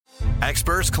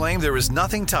Experts claim there is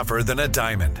nothing tougher than a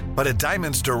diamond. But at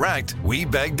Diamonds Direct, we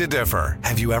beg to differ.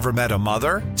 Have you ever met a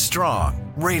mother?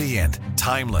 Strong, radiant,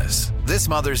 timeless. This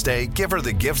Mother's Day, give her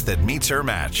the gift that meets her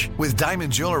match. With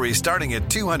diamond jewelry starting at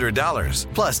 $200.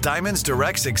 Plus Diamonds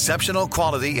Direct's exceptional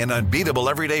quality and unbeatable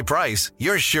everyday price,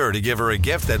 you're sure to give her a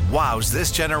gift that wows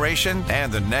this generation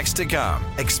and the next to come.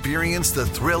 Experience the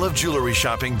thrill of jewelry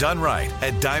shopping done right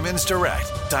at Diamonds Direct.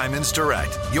 Diamonds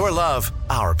Direct. Your love,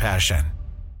 our passion.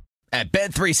 At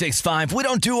Bet365, we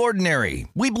don't do ordinary.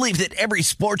 We believe that every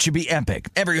sport should be epic.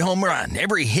 Every home run,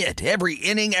 every hit, every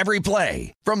inning, every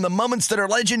play. From the moments that are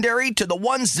legendary to the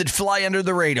ones that fly under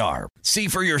the radar. See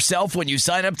for yourself when you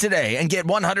sign up today and get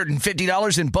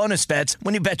 $150 in bonus bets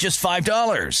when you bet just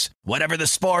 $5. Whatever the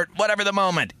sport, whatever the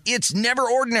moment, it's never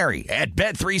ordinary at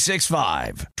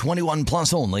Bet365. 21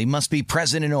 plus only. Must be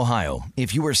present in Ohio.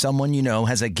 If you or someone you know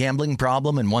has a gambling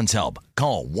problem and wants help,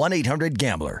 call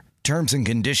 1-800-GAMBLER. Terms and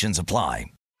conditions apply.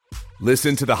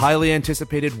 Listen to the highly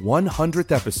anticipated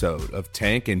 100th episode of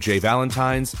Tank and Jay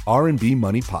Valentine's R&B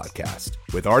Money Podcast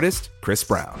with artist Chris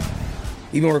Brown.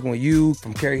 Even working with you,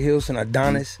 from Carrie Hilson,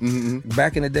 Adonis,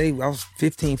 back in the day, I was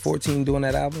 15, 14 doing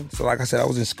that album. So like I said, I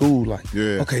was in school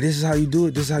okay, this is how you do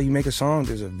it. This is how you make a song.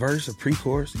 There's a verse, a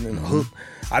pre-chorus, and then a hook.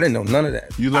 I didn't know none of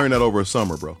that. You learned that over a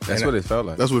summer, bro. That's what it felt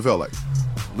like. That's what it felt like.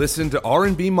 Listen to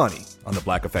R&B Money on the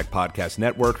Black Effect Podcast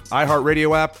Network,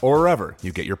 iHeartRadio app, or wherever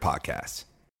you get your podcasts.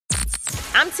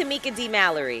 I'm Tamika D.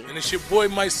 Mallory. And it's your boy,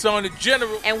 my son, the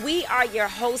General. And we are your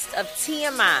hosts of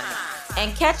TMI.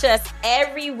 And catch us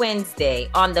every Wednesday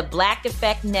on the Black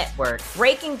Effect Network,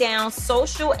 breaking down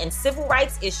social and civil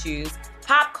rights issues,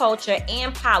 pop culture,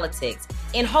 and politics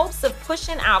in hopes of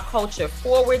pushing our culture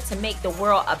forward to make the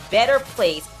world a better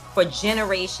place for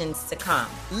generations to come.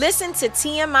 Listen to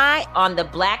TMI on the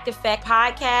Black Effect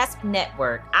Podcast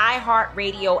Network,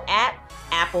 iHeartRadio app,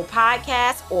 Apple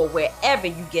Podcasts, or wherever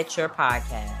you get your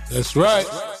podcasts. That's right.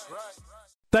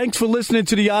 Thanks for listening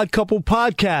to the Odd Couple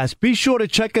podcast. Be sure to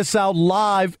check us out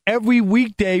live every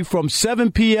weekday from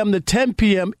 7 p.m. to 10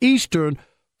 p.m. Eastern,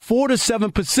 4 to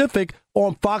 7 Pacific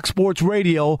on Fox Sports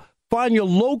Radio. Find your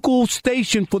local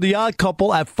station for the Odd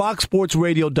Couple at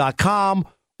foxsportsradio.com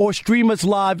or stream us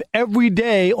live every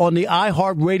day on the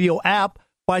iHeartRadio app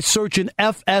by searching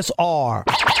FSR.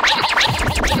 Now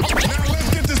let's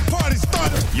get this party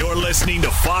started. You're listening to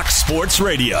Fox Sports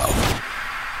Radio.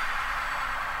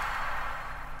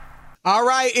 All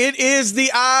right, it is the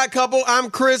Odd Couple.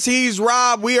 I'm Chris. He's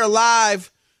Rob. We are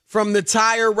live from the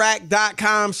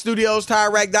TireRack.com studios.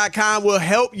 TireRack.com will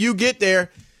help you get there.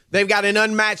 They've got an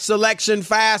unmatched selection,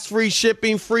 fast, free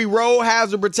shipping, free road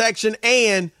hazard protection,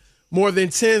 and more than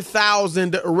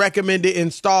 10,000 recommended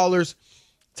installers.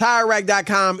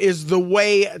 TireRack.com is the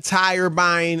way tire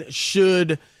buying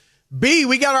should be.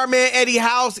 We got our man Eddie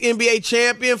House, NBA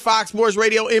champion, Fox Sports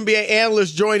Radio NBA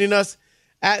analyst, joining us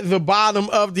at the bottom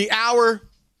of the hour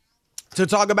to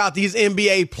talk about these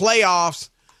NBA playoffs.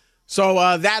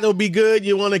 So that'll be good.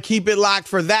 You want to keep it locked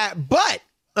for that. But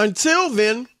until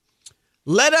then,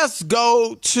 let us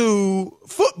go to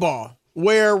football,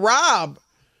 where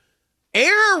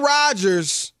Aaron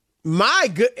Rodgers,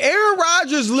 Aaron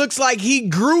Rodgers looks like he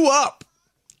grew up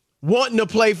wanting to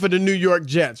play for the New York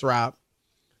Jets, Rob.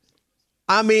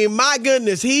 I mean, my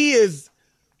goodness, he is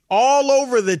all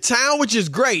over the town, which is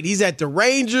great. He's at the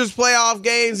Rangers playoff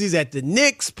games. He's at the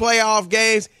Knicks playoff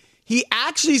games. He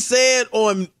actually said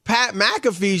on Pat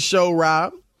McAfee's show,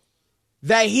 Rob,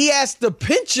 that he has to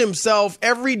pinch himself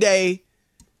every day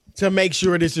to make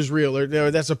sure this is real.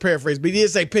 Or that's a paraphrase, but he did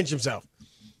say pinch himself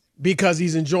because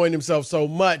he's enjoying himself so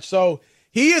much. So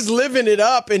he is living it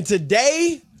up. And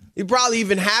today, he's probably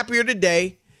even happier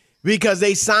today because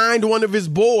they signed one of his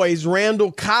boys,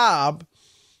 Randall Cobb,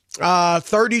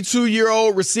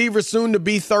 32-year-old receiver, soon to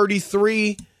be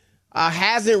 33.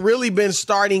 Hasn't really been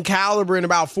starting caliber in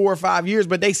about 4 or 5 years,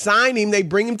 but they signed him. They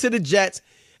bring him to the Jets.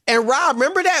 And Rob,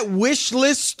 remember that wish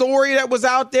list story that was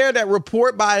out there, that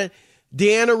report by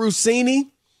Deanna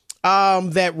Rossini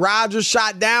that Rodgers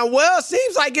shot down? Well, it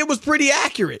seems like it was pretty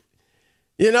accurate.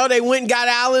 You know, they went and got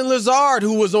Allen Lazard,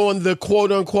 who was on the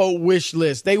quote-unquote wish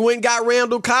list. They went and got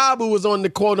Randall Cobb, who was on the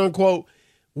quote-unquote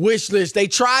wish list. They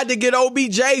tried to get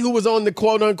OBJ, who was on the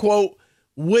quote-unquote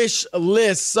wish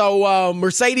list. So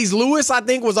Mercedes Lewis, I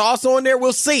think, was also on there.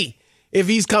 We'll see if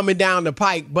he's coming down the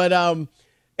pike. But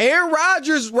Aaron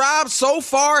Rodgers, Rob, so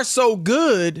far so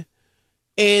good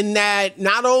in that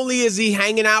not only is he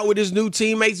hanging out with his new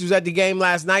teammates, who was at the game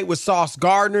last night with Sauce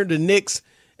Gardner, the Knicks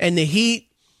and the Heat,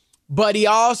 but he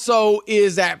also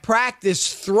is at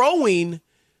practice throwing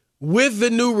with the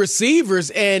new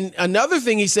receivers. And another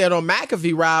thing he said on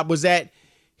McAfee, Rob, was that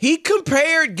he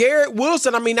compared Garrett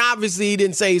Wilson. I mean, obviously he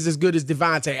didn't say he's as good as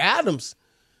Davante Adams,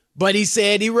 but he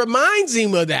said he reminds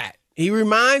him of that. He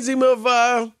reminds him of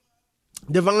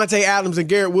Davante Adams, and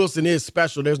Garrett Wilson is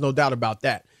special. There's no doubt about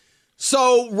that.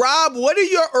 So, Rob, what are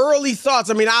your early thoughts?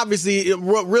 I mean, obviously,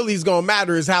 what really is going to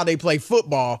matter is how they play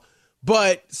football.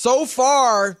 But so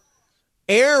far,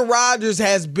 Aaron Rodgers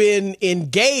has been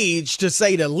engaged, to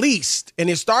say the least. And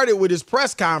it started with his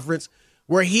press conference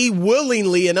where he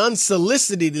willingly and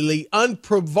unsolicitedly,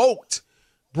 unprovoked,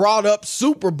 brought up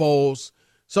Super Bowls.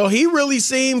 So he really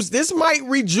seems, this might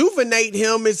rejuvenate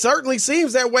him. It certainly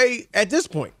seems that way at this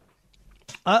point.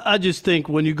 I just think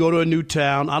when you go to a new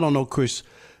town, I don't know, Chris,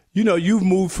 you know, you've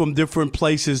moved from different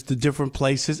places to different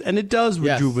places, and it does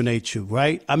rejuvenate you,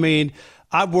 right? I mean,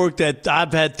 I've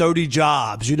had 30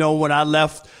 jobs. You know, when I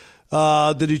left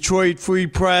the Detroit Free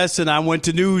Press and I went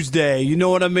to Newsday, you know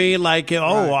what I mean? Like,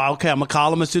 okay, I'm a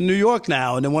columnist in New York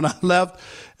now. And then when I left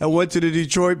and went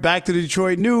to back to the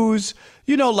Detroit News,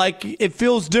 you know, like it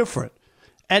feels different.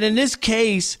 And in this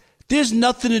case, there's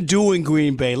nothing to do in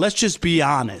Green Bay. Let's just be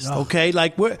honest, okay?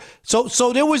 Like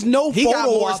so there was no. He got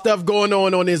more stuff going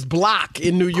on his block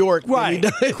in New York, right?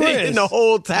 Chris, in the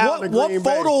whole town. What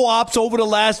photo ops over the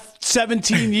last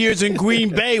 17 years in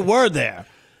Green Bay were there,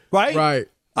 right? Right.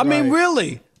 I mean,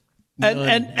 really.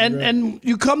 And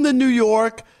you come to New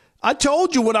York. I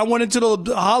told you when I went into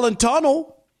the Holland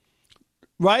Tunnel.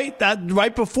 Right,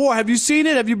 right before. Have you seen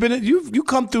it? Have you been? You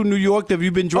come through New York? Have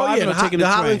you been driving or taking the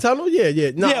train? Holland Tunnel?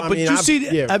 Yeah. No, yeah, but you see,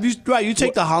 have you? Right, you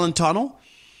take the Holland Tunnel.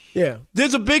 Yeah,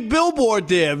 there's a big billboard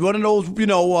there, one of those, you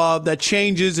know, that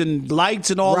changes and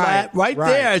lights and all that. Right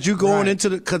there as you going into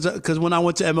the because when I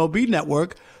went to MLB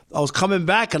Network, I was coming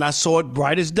back and I saw it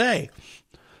bright as day.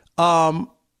 And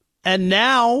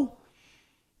now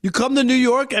you come to New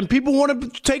York and people want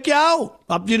to take you out.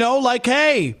 You know, like,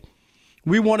 hey.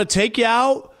 We want to take you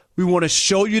out. We want to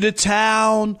show you the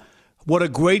town, what a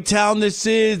great town this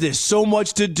is. There's so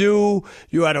much to do.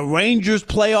 You're at a Rangers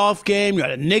playoff game. You're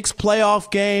at a Knicks playoff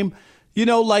game. You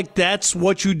know, like that's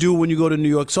what you do when you go to New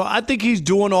York. So I think he's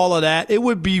doing all of that. It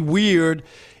would be weird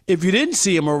if you didn't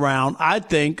see him around, I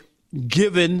think,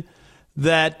 given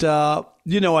that,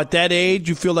 you know, at that age,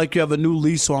 you feel like you have a new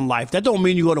lease on life. That don't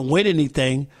mean you're going to win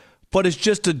anything, but it's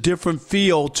just a different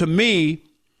feel to me.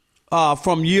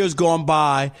 From years gone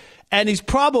by, and he's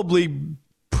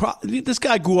this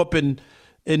guy grew up in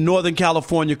Northern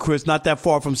California, Chris, not that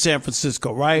far from San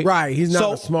Francisco, right? Right. He's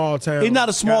not a small town. He's not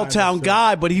a small town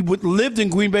guy, but he lived in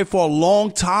Green Bay for a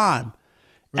long time,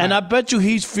 and I bet you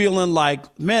he's feeling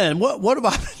like, man, what have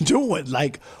I been doing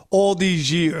like all these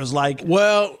years? Like,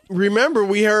 well, remember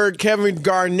we heard Kevin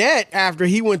Garnett after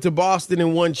he went to Boston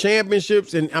and won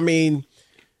championships, and I mean,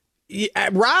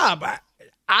 Rob,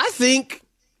 I think.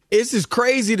 It's as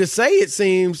crazy to say, it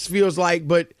feels like,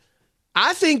 but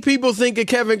I think people think of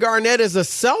Kevin Garnett as a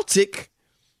Celtic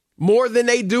more than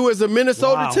they do as a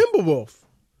Minnesota Timberwolf.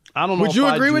 I don't know. Would you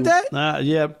agree with that?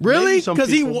 Yeah. Really? Because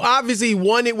he obviously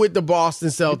won it with the Boston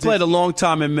Celtics. He played a long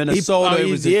time in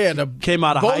Minnesota. Came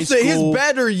out of high school. His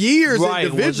better years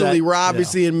individually were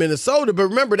obviously in Minnesota. But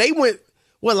remember, they went,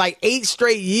 like 8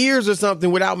 straight years or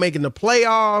something without making the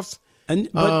playoffs.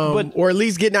 Or at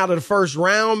least getting out of the first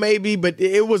round, maybe. But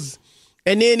it was,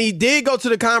 and then he did go to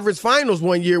the conference finals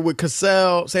one year with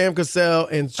Sam Cassell,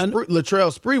 and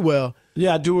Latrell Sprewell.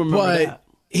 Yeah, I do remember that.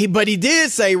 But he did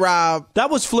say, Rob, that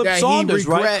was Flip Saunders,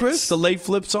 right, Chris? The late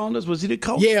Flip Saunders, was he the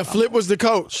coach? Yeah, Flip was the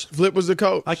coach.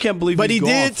 I can't believe. But he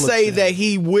did say that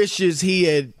he wishes he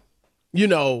had, you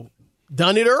know,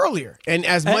 done it earlier, and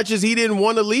as much as he didn't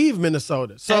want to leave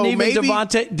Minnesota, so and even maybe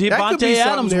Davante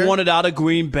Adams wanted out of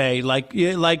Green Bay. Like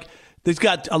there's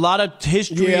got a lot of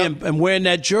history and wearing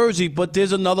that jersey, but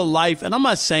there's another life. And I'm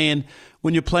not saying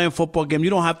when you're playing a football game, you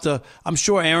don't have to. I'm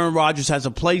sure Aaron Rodgers has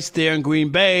a place there in Green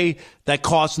Bay that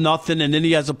costs nothing, and then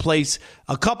he has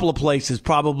a couple of places,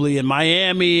 probably in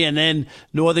Miami and then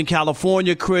Northern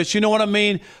California. Chris, you know what I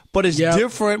mean? But it's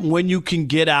different when you can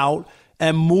get out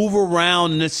and move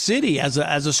around the city as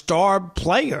a star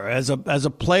player, as a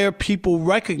player people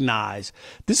recognize.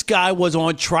 This guy was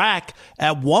on track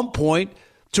at one point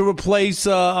to replace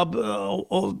Alex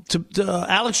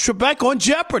Trebek on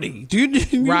Jeopardy. Do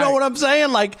you know what I'm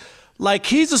saying? Like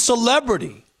he's a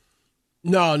celebrity.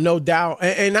 No doubt.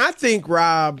 And I think,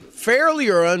 Rob, fairly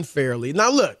or unfairly. Now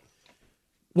look,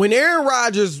 when Aaron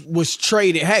Rodgers was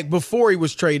traded, heck, before he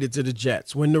was traded to the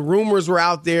Jets, when the rumors were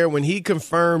out there, when he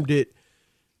confirmed it,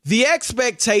 the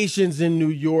expectations in New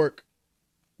York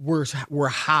were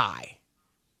high.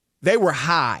 They were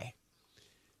high.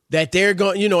 That they're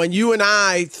going, you know, and you and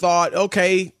I thought,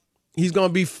 okay, he's going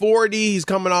to be 40. He's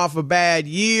coming off a bad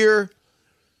year.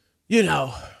 You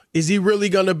know, Is he really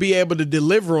going to be able to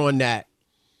deliver on that?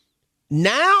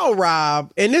 Now,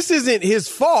 Rob, and this isn't his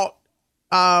fault.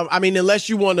 I mean, unless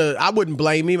you want to, I wouldn't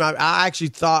blame him. I actually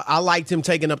thought I liked him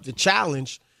taking up the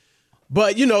challenge.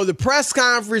 But, the press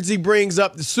conference, he brings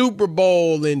up the Super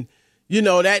Bowl and,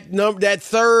 that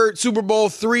third Super Bowl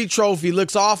III trophy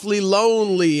looks awfully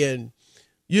lonely. And,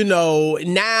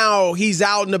 now he's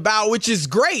out and about, which is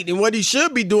great and what he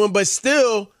should be doing. But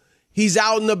still, he's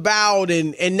out and about.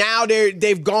 And now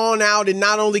they've gone out and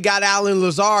not only got Allen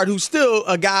Lazard, who's still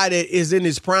a guy that is in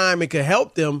his prime and can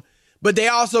help them, but they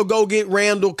also go get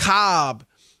Randall Cobb,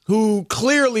 who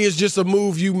clearly is just a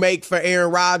move you make for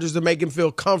Aaron Rodgers to make him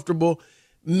feel comfortable.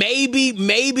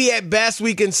 Maybe at best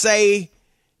we can say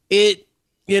it,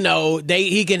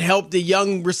 he can help the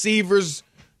young receivers,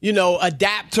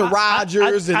 adapt to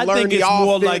Rodgers and learn the offense. I think it's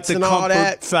more like the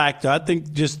comfort factor. I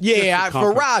think just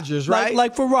for Rodgers, right?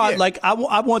 Like for Rodgers, like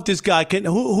I want this guy.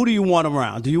 Who do you want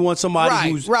around? Do you want somebody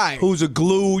who's a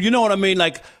glue? You know what I mean?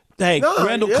 Like, hey,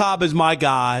 Randall Cobb is my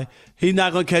guy. He's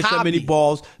not going to catch that many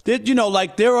balls.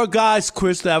 There are guys,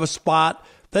 Chris, that have a spot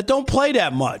that don't play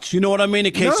that much. You know what I mean?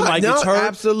 In case somebody gets hurt.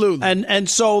 Absolutely. And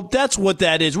so that's what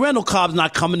that is. Randall Cobb's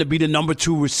not coming to be the number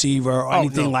 2 receiver or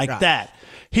anything like that.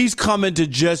 He's coming to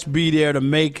just be there to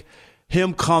make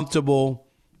him comfortable.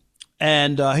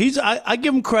 And I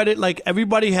give him credit. Like,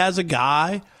 everybody has a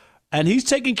guy. And he's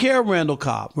taking care of Randall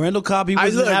Cobb. Randall Cobb, he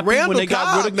wasn't happy when they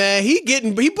got rid of him. Man, he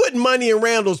putting money in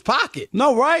Randall's pocket.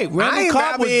 No, right. Randall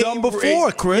Cobb was done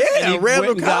before, Chris. Yeah,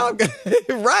 Randall Cobb.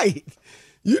 Right.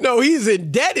 He's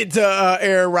indebted to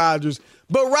Aaron Rodgers.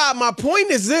 But, Rob, my point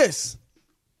is this.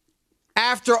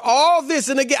 After all this,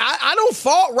 and again, I don't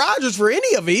fault Rodgers for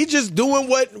any of it. He's just doing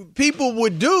what people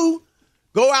would do.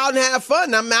 Go out and have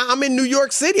fun. I'm in New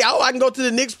York City. I can go to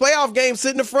the Knicks playoff game,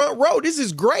 sit in the front row. This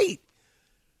is great.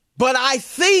 But I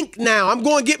think now I'm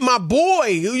going to get my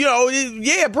boy,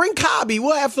 bring Cobby.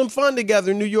 We'll have some fun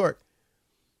together in New York.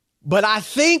 But I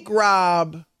think,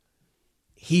 Rob,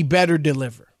 he better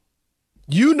deliver.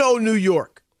 New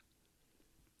York.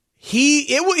 He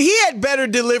had better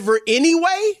deliver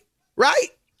anyway, right?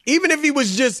 Even if he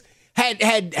was just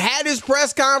had his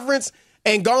press conference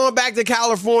and gone back to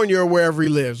California or wherever he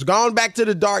lives, gone back to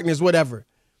the darkness, whatever.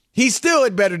 He still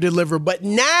had better deliver. But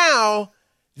now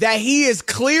that he is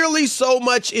clearly so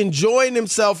much enjoying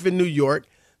himself in New York,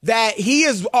 that he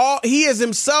has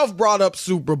himself brought up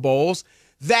Super Bowls,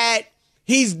 that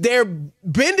they're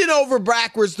bending over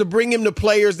backwards to bring him to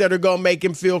players that are going to make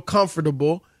him feel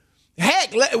comfortable.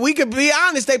 Heck, we could be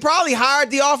honest, they probably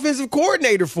hired the offensive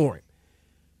coordinator for him.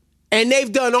 And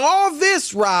they've done all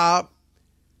this, Rob,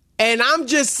 and I'm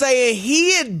just saying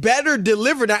he had better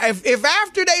deliver. Now, if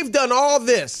after they've done all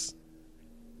this,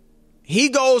 he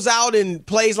goes out and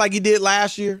plays like he did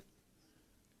last year,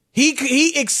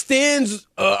 he extends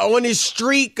on his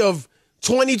streak of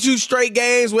 22 straight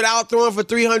games without throwing for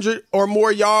 300 or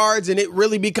more yards, and it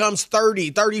really becomes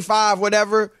 30, 35,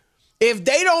 whatever. If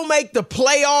they don't make the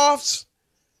playoffs,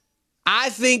 I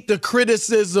think the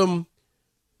criticism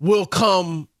will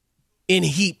come in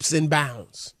heaps and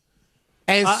bounds.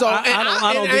 And so,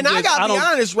 I got to be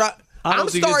honest, I'm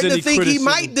starting to think he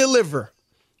might deliver.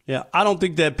 Yeah, I don't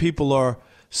think that people are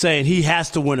saying he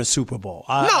has to win a Super Bowl.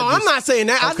 I'm not saying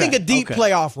that. Okay, I think a deep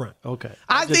playoff run. Okay.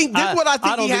 I think he has to deliver.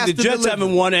 I don't think the Jets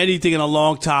haven't won anything in a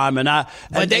long time.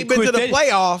 But they've been to the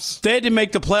playoffs. They didn't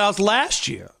make the playoffs last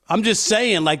year. I'm just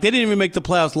saying, they didn't even make the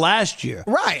playoffs last year.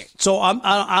 Right. So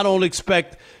I don't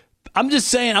expect – I'm just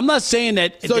saying – I'm not saying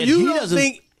that – So you don't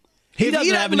think – he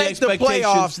doesn't have any expectations. The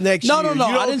playoffs next year. No.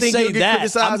 I didn't say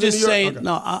that. I'm just saying. Okay.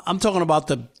 No, I'm talking about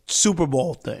the Super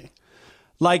Bowl thing.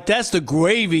 That's the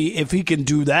gravy if he can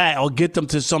do that or get them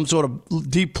to some sort of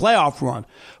deep playoff run.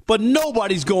 But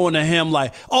nobody's going to him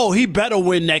he better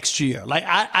win next year.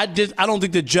 I don't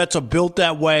think the Jets are built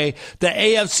that way. The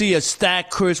AFC is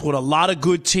stacked, Chris, with a lot of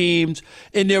good teams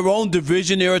in their own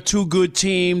division. There are 2 good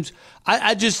teams.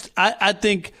 I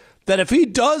think that if he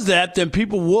does that, then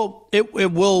people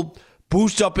will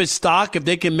boost up his stock if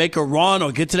they can make a run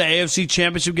or get to the AFC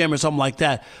Championship game or something like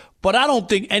that. But I don't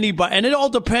think anybody, and it all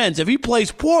depends. If he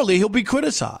plays poorly, he'll be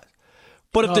criticized.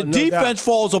 But if the defense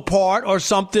falls apart or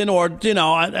something, or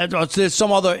there's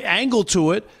some other angle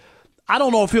to it, I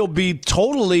don't know if he'll be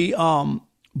totally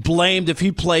blamed if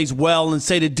he plays well and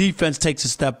say the defense takes a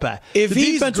step back. If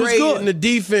he's great and the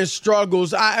defense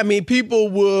struggles, I mean, people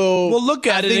will look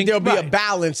at it. I think there'll be a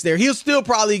balance there. He'll still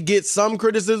probably get some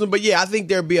criticism, but I think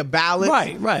there'll be a balance.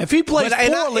 Right. If he plays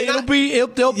poorly,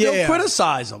 they'll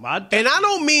criticize him. And I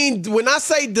don't mean, when I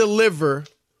say deliver,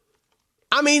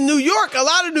 I mean New York. A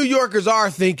lot of New Yorkers are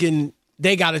thinking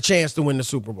they got a chance to win the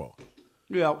Super Bowl.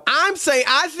 Yeah. I'm saying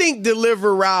I think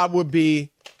deliver, Rob, would be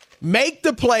make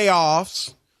the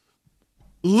playoffs,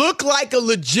 look like a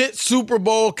legit Super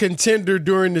Bowl contender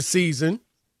during the season,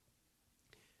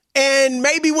 and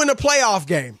maybe win a playoff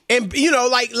game. And,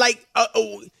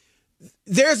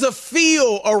 there's a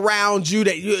feel around you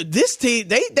that this team,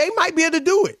 they might be able to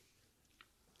do it.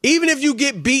 Even if you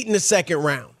get beat in the second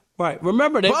round. Right.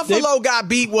 Remember, Buffalo got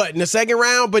beat, in the second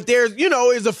round? But there's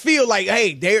a feel like,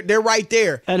 hey, they're right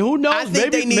there. And who knows? I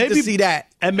think they need to see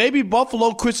that. And maybe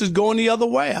Buffalo, Chris, is going the other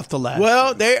way after last year.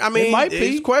 Well, it might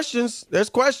be. There's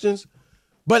questions.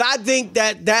 But I think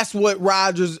that's what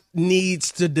Rodgers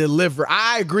needs to deliver.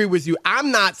 I agree with you.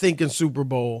 I'm not thinking Super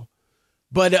Bowl.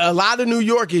 But a lot of New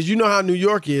Yorkers, you know how New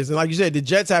York is. And like you said, the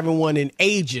Jets haven't won in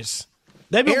ages.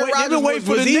 They've been waiting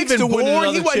for the Knicks to win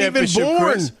another He wasn't even championship,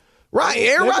 born. Chris. Right.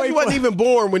 Aaron Rodgers wasn't even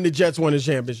born when the Jets won the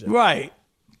championship. Right.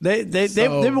 They've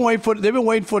been waiting for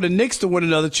the Knicks to win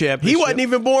another championship. He wasn't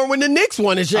even born when the Knicks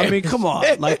won the championship. I mean, come on.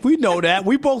 Like, we know that.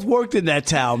 We both worked in that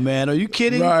town, man. Are you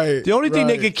kidding? Right. The only thing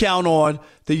they can count on,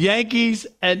 the Yankees,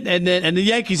 and the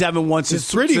Yankees haven't won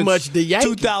since much the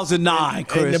Yankees 2009,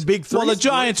 Chris. And the big three. Well, the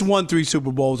Giants won 3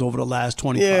 Super Bowls over the last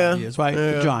 25 years, right?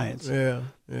 Yeah, the Giants. Yeah,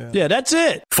 that's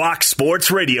it. Fox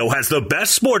Sports Radio has the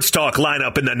best sports talk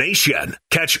lineup in the nation.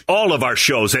 Catch all of our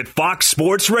shows at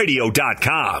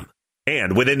foxsportsradio.com.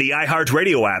 And within the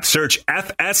iHeartRadio app, search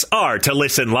FSR to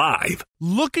listen live.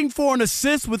 Looking for an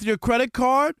assist with your credit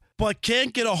card, but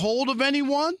can't get a hold of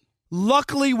anyone?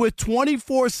 Luckily, with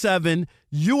 24/7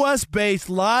 U.S.-based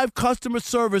live customer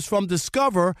service from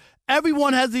Discover,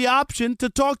 everyone has the option to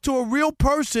talk to a real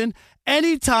person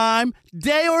anytime,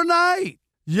 day or night.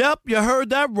 Yep, you heard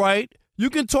that right.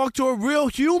 You can talk to a real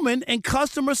human in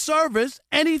customer service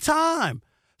anytime.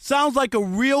 Sounds like a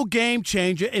real game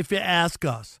changer if you ask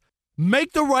us.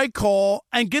 Make the right call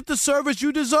and get the service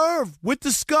you deserve with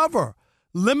Discover.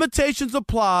 Limitations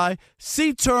apply.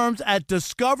 See terms at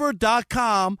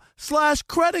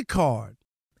discover.com/credit card.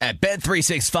 At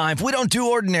Bet365, we don't do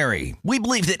ordinary. We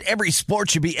believe that every sport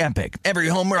should be epic. Every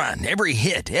home run, every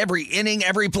hit, every inning,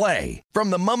 every play. From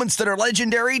the moments that are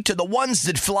legendary to the ones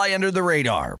that fly under the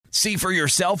radar. See for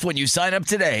yourself when you sign up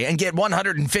today and get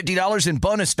 $150 in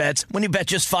bonus bets when you bet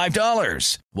just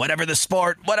 $5. Whatever the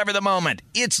sport, whatever the moment,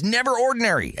 it's never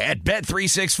ordinary at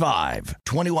Bet365.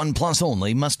 21 plus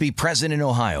only. Must be present in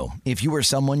Ohio. If you or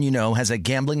someone you know has a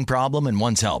gambling problem and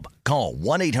wants help, call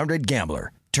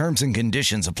 1-800-GAMBLER. Terms and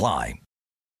conditions apply.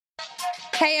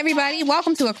 Hey, everybody.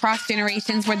 Welcome to Across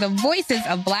Generations, where the voices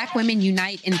of Black women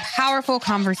unite in powerful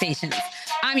conversations.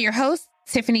 I'm your host,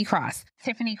 Tiffany Cross.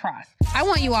 I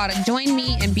want you all to join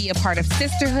me and be a part of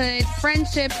sisterhood,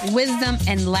 friendship, wisdom,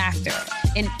 and laughter.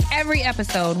 In every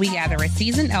episode, we gather a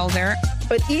seasoned elder.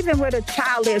 But even with a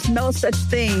child, there's no such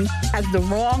thing as the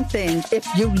wrong thing if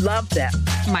you love them.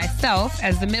 Myself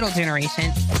as the middle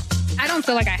generation. I don't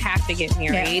feel like I have to get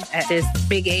married at this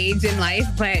big age in life,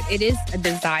 but it is a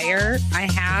desire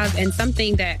I have and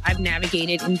something that I've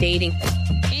navigated in dating.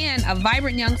 And a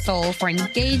vibrant young soul for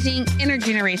engaging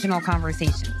intergenerational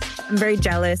conversations. I'm very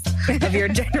jealous of your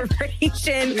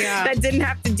generation that didn't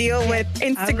have to deal with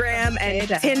Instagram and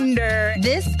Tinder.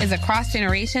 This is Across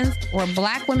Generations, where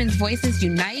Black women's voices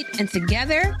unite, and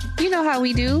together, you know how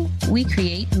we do, we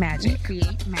create magic.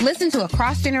 Listen to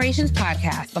Across Generations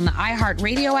podcast on the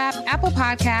iHeartRadio app, Apple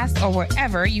Podcasts, or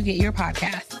wherever you get your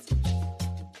podcasts.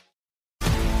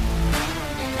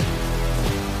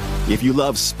 If you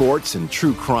love sports and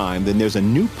true crime, then there's a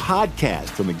new podcast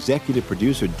from executive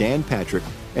producer Dan Patrick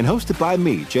and hosted by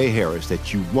me, Jay Harris,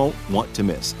 that you won't want to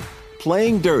miss.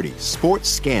 Playing Dirty: Sports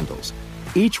Scandals.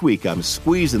 Each week, I'm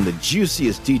squeezing the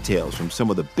juiciest details from some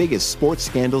of the biggest sports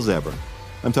scandals ever.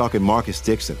 I'm talking Marcus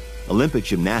Dixon, Olympic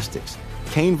gymnastics,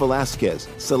 Cain Velasquez,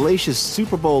 salacious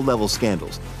Super Bowl-level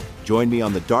scandals. Join me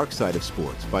on the dark side of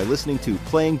sports by listening to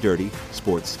Playing Dirty: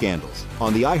 Sports Scandals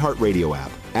on the iHeartRadio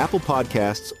app, Apple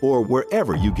Podcasts, or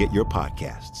wherever you get your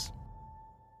podcasts.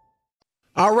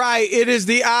 All right, it is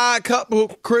the Odd Couple,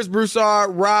 Chris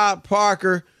Broussard, Rob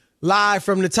Parker, live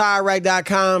from the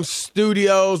TireRack.com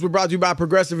studios. We're brought to you by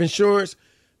Progressive Insurance.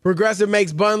 Progressive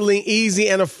makes bundling easy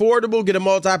and affordable. Get a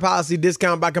multi-policy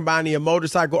discount by combining your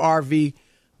motorcycle, RV,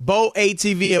 boat,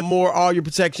 ATV, and more. All your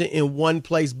protection in one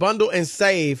place. Bundle and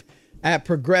save at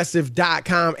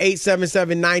Progressive.com.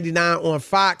 877-99 on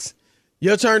Fox.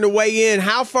 Your turn to weigh in.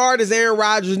 How far does Aaron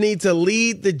Rodgers need to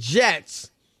lead the Jets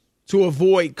to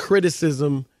avoid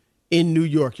criticism in New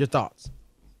York? Your thoughts?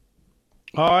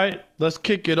 All right, let's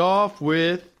kick it off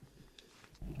with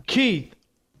Keith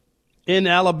in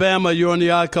Alabama. You're on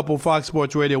the Odd Couple, Fox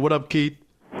Sports Radio. What up, Keith?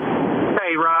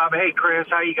 Hey, Rob. Hey, Chris.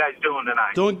 How you guys doing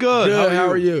tonight? Doing good. How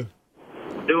are you?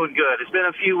 Doing good. It's been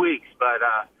a few weeks, but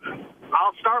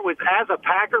I'll start with, as a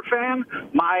Packer fan,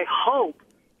 my hope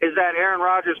is that Aaron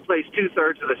Rodgers plays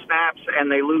 2/3 of the snaps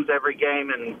and they lose every game,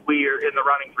 and we are in the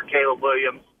running for Caleb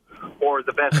Williams or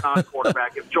the best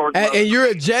non-quarterback. If Jordan and you're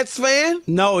a Jets fan?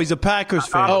 No, he's a Packers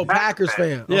fan. Oh, Packers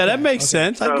fan. Yeah, that makes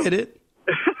sense. I get it.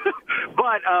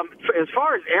 But as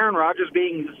far as Aaron Rodgers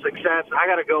being a success, I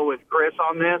got to go with Chris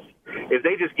on this. If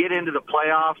they just get into the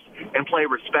playoffs and play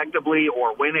respectably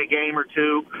or win a game or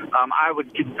two, I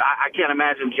can't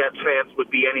imagine Jets fans would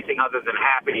be anything other than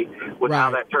happy with how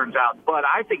that turns out. But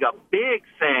I think a big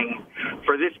thing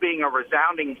for this being a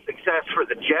resounding success for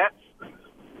the Jets,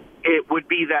 it would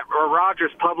be that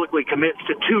Rodgers publicly commits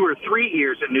to 2 or 3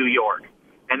 years in New York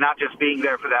and not just being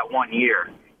there for that 1 year.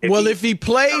 If he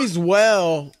plays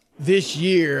well this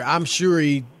year, I'm sure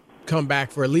he'd come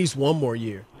back for at least one more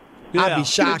year. Yeah. I'd be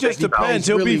shocked. It just depends.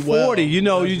 He'll be 40.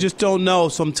 You just don't know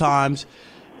sometimes.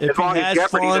 If he has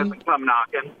fun, doesn't come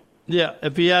knocking. Yeah,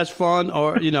 if he has fun,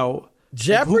 or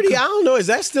Jeopardy. I don't know. Is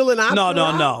that still an option?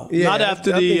 No. Yeah, not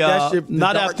after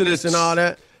not after this and all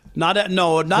that. Not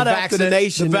after the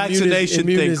vaccination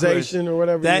immunization thing, or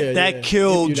whatever. That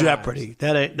killed Jeopardy.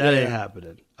 That ain't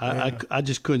happening. I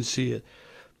just couldn't see it.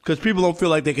 Because people don't feel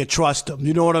like they can trust him.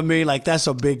 You know what I mean? Like, that's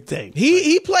a big thing.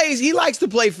 He likes to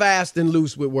play fast and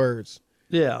loose with words.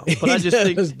 Yeah, but I just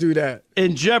think let's do that.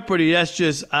 In Jeopardy, that's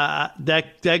just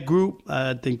that group.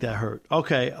 I think that hurt.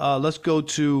 Okay, let's go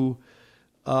to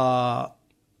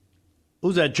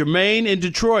who's that? Jermaine in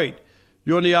Detroit.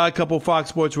 You're on the Odd Couple Fox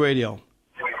Sports Radio.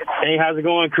 Hey, how's it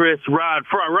going, Chris? Rod,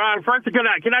 first, can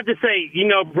I just say,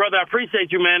 brother, I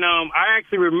appreciate you, man. I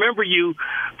actually remember you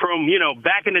from,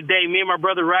 back in the day, me and my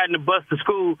brother riding the bus to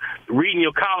school, reading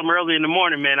your column early in the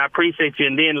morning, man. I appreciate you.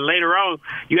 And then later on,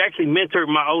 you actually mentored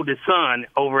my oldest son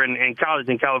over in college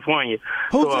in California.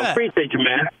 Who's that? I appreciate you,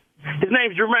 man. His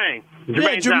name's Jermaine.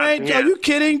 Jermaine, Johnson, yeah. Are you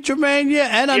kidding, Jermaine? Yeah,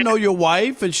 and I know your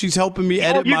wife, and she's helping me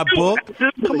edit my book.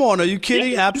 Absolutely. Come on, are you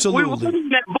kidding? Absolutely.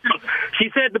 She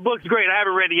said the book's great. I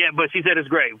haven't read it yet, but she said it's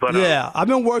great. But yeah, I've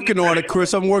been working on it,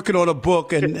 Chris. I'm working on a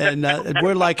book, and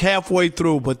we're like halfway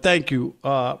through. But thank you,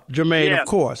 Jermaine, of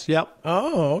course. Yep.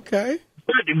 Oh, okay.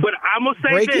 But I'm gonna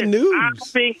say breaking this. news. I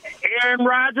think Aaron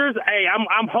Rodgers. Hey,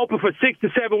 I'm hoping for 6 to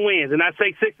 7 wins, and I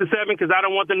say 6 to 7 because I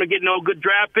don't want them to get no good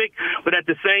draft pick. But at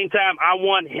the same time, I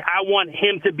want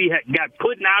him to got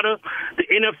put out of the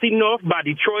NFC North by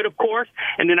Detroit, of course,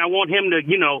 and then I want him to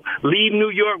leave New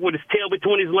York with his tail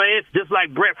between his legs, just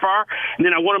like Brett Favre, and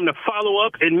then I want him to follow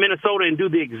up in Minnesota and do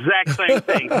the exact same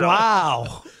thing. So.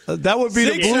 Wow, that would be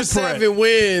 6 or 7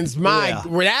 wins.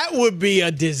 That would be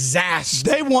a disaster.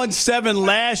 They won 7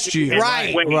 last year.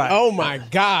 Right. Oh, my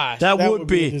gosh. That would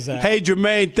be. Hey,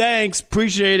 Jermaine, thanks.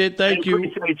 Appreciate it. Thank you.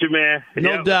 Appreciate you, man.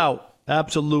 No doubt.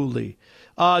 Absolutely.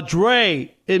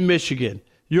 Dre in Michigan.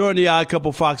 You're on the Odd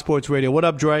Couple Fox Sports Radio. What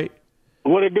up, Dre?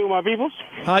 What it do, my peoples?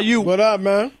 How you? What up,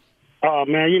 man? Oh,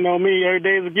 man, you know me. Every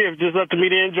day is a gift. Just up to me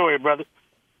to enjoy it, brother.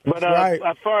 But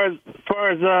as far as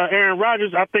Aaron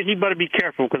Rodgers, I think he better be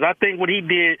careful because I think what he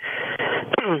did,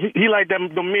 he like the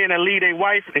men that lead their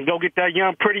wife and go get that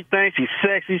young pretty thing. She's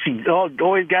sexy. She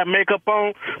always got makeup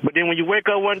on. But then when you wake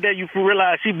up one day, you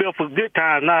realize she built for good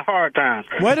times, not hard times.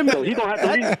 Wait a minute. So he gonna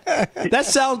have to that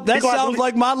sounds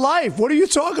like my life. What are you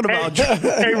talking about?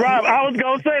 Hey, Rob, I was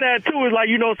gonna say that too. It's like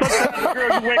sometimes the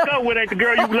girl you wake up with ain't the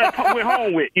girl you went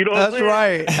home with. You know what I'm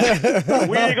saying? That's right. The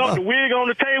wig on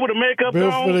the table, the makeup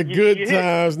built on. For the good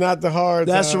times, not the hard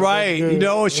times. That's right.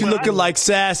 She looking like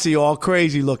sassy, all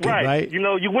crazy looking, right?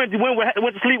 You went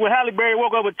to sleep with Halle Berry,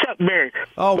 woke up with Chuck Berry.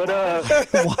 Oh, but,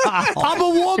 wow! I'm a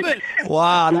woman.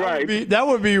 Wow, that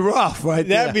would be rough, right?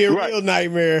 That'd be a real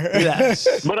nightmare.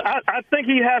 Yes. But I think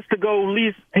he has to go at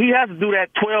least. He has to do that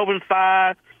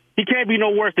 12-5. He can't be no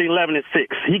worse than 11-6.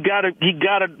 He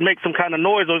gotta make some kind of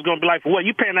noise, or it's gonna be like, for what?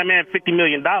 You paying that man $50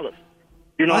 million?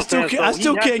 You know I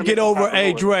still can't get over.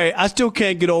 Hey, Dre, I still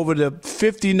can't get over the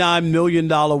 $59 million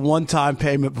one-time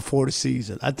payment before the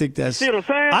season. I think that's. See what I'm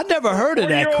saying? I never heard of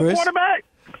that, Chris. Quarterback?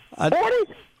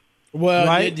 40? Well,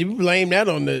 right? You blame that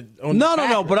on the.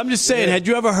 No. But I'm just saying. Yeah. Had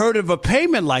you ever heard of a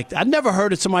payment like that? I never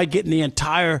heard of somebody getting the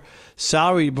entire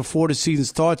salary before the season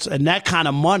starts and that kind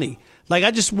of money. Like,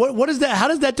 what is that? How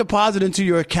does that deposit into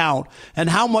your account? And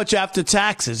how much after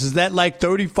taxes? Is that like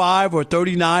 35 or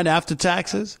 39 after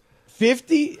taxes?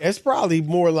 50? It's probably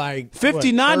more like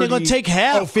 59. They're going to take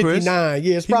half. Oh, 59. Chris.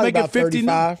 Yeah, it's probably about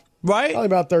 35. Right? Probably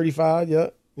about 35.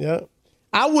 Yeah.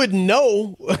 I wouldn't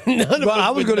know.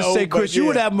 I was going to say, Chris,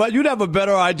 you'd have a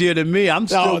better idea than me. I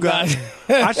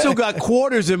still got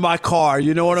quarters in my car.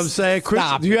 You know what I'm saying, Chris?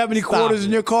 Do you have any quarters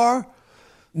in your car?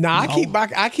 Nah, no.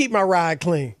 I keep my ride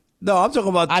clean. No, I'm talking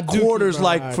about quarters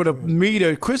like for the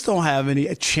meter. Chris don't have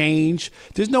any change.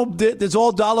 There's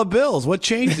all dollar bills. What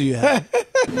change do you have?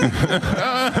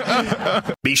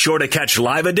 Be sure to catch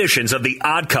live editions of The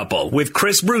Odd Couple with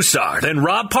Chris Broussard and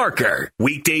Rob Parker.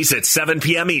 Weekdays at 7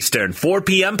 p.m. Eastern, 4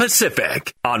 p.m.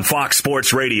 Pacific on Fox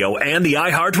Sports Radio and the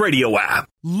iHeartRadio app.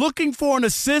 Looking for an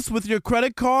assist with your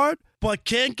credit card but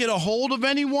can't get a hold of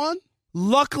anyone?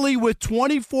 Luckily, with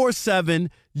 24/7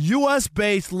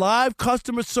 U.S.-based live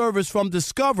customer service from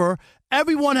Discover,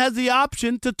 everyone has the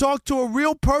option to talk to a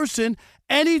real person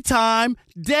anytime,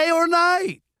 day or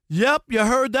night. Yep, you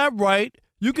heard that right.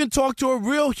 You can talk to a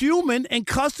real human in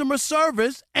customer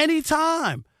service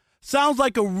anytime. Sounds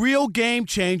like a real game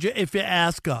changer if you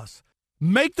ask us.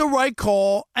 Make the right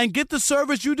call and get the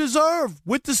service you deserve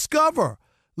with Discover.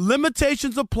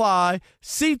 Limitations apply.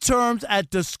 See terms at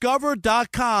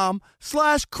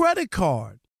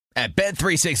discover.com/creditcard. At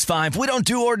Bet365, we don't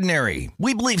do ordinary.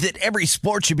 We believe that every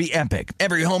sport should be epic.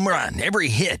 Every home run, every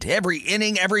hit, every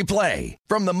inning, every play.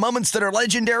 From the moments that are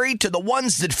legendary to the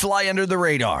ones that fly under the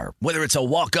radar. Whether it's a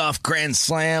walk-off grand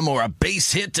slam or a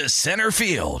base hit to center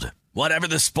field. Whatever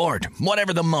the sport,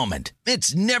 whatever the moment.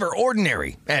 It's never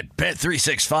ordinary at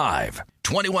Bet365.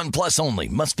 21 plus only.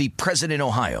 Must be present in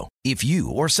Ohio. If you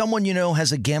or someone you know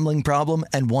has a gambling problem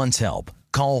and wants help,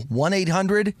 call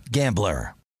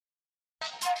 1-800-GAMBLER.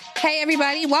 Hey,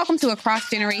 everybody. Welcome to Across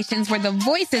Generations, where the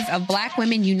voices of Black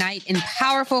women unite in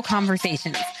powerful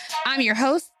conversations. I'm your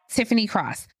host, Tiffany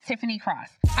Cross.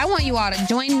 I want you all to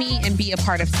join me and be a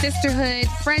part of sisterhood,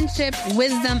 friendship,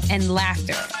 wisdom, and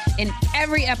laughter. In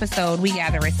every episode, we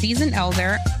gather a seasoned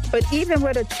elder. But even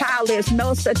with a child, there's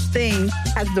no such thing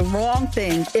as the wrong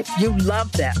thing if you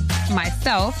love them.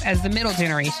 Myself as the middle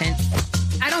generation.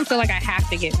 I don't feel like I have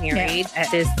to get married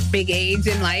at this big age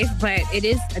in life, but it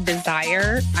is a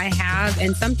desire I have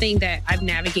and something that I've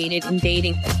navigated in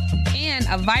dating. And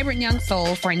a vibrant young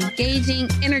soul for engaging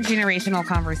intergenerational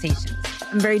conversations.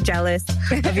 I'm very jealous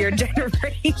of your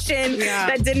generation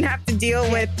that didn't have to deal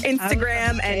with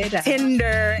Instagram and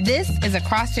Tinder. This is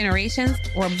Across Generations,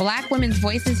 where Black women's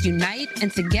voices unite,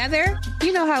 and together,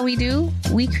 you know how we do,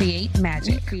 we create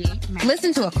magic.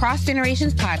 Listen to Across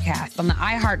Generations podcast on the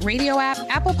iHeartRadio app,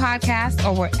 Apple Podcasts,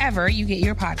 or wherever you get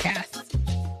your podcasts.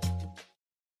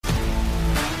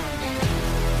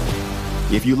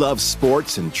 If you love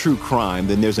sports and true crime,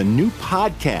 then there's a new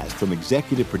podcast from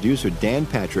executive producer Dan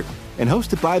Patrick and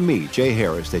hosted by me, Jay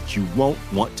Harris, that you won't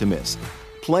want to miss.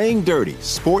 Playing Dirty: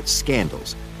 Sports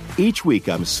Scandals. Each week,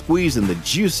 I'm squeezing the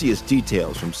juiciest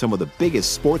details from some of the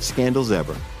biggest sports scandals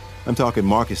ever. I'm talking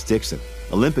Marcus Dixon,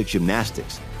 Olympic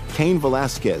gymnastics, Cain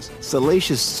Velasquez,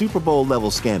 salacious Super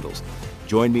Bowl-level scandals.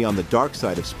 Join me on the dark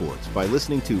side of sports by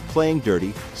listening to Playing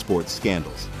Dirty: Sports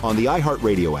Scandals on the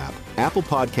iHeartRadio app, Apple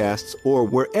Podcasts, or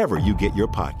wherever you get your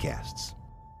podcasts.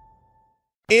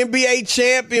 NBA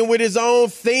champion with his own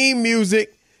theme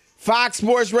music. Fox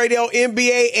Sports Radio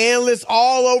NBA analyst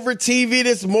all over TV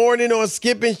this morning on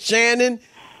Skip and Shannon.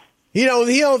 He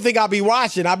don't think I'll be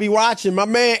watching. I'll be watching. My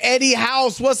man Eddie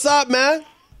House. What's up, man?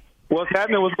 What's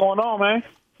happening? What's going on, man?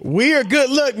 We are good.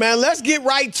 Look, man, let's get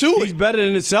right to it. He's better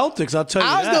than the Celtics, I'll tell you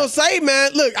that. I was going to say,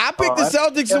 man, look, I picked the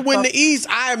Celtics to win the East.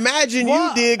 I imagine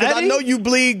you did because I know you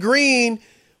bleed green.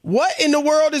 What in the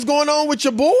world is going on with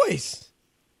your boys?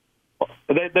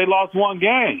 They lost one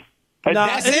game.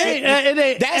 That's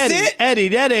it? That's it? Eddie,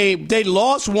 they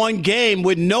lost one game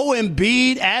with no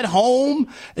Embiid at home.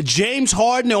 James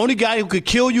Harden, the only guy who could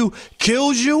kill you,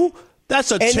 kills you.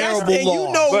 That's a terrible loss.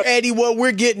 You know, Eddie, what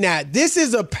we're getting at. This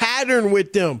is a pattern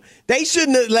with them. They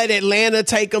shouldn't have let Atlanta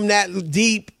take them that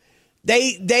deep.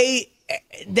 They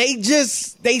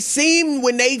seem,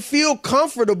 when they feel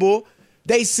comfortable,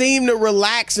 they seem to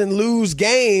relax and lose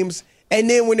games. And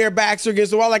then when their backs are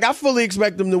against the wall, like, I fully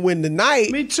expect them to win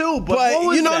tonight. Me too. But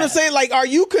you know what I'm saying? Like, are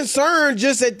you concerned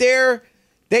just that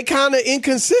they kind of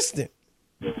inconsistent?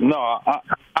 No,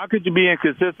 how could you be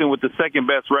inconsistent with the second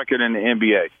best record in the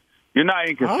NBA? You're not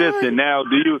inconsistent. Right. Now,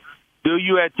 do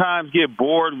you at times get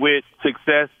bored with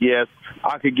success? Yes,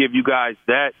 I could give you guys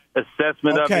that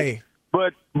assessment of it.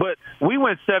 But we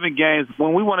went 7 games.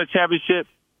 When we won a championship,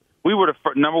 we were the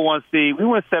number 1 seed. We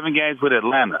won 7 games with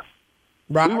Atlanta.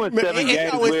 Right. We went 7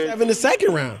 games with 7 the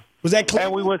second round. Was that close?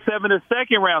 And we went 7 the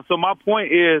second round. So my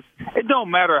point is, it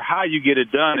don't matter how you get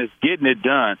it done. It's getting it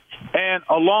done. And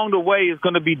along the way, it's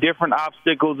going to be different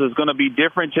obstacles. There's going to be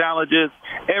different challenges.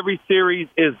 Every series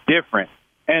is different.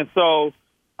 And so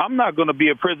I'm not going to be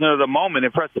a prisoner of the moment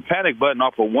and press the panic button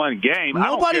off of one game.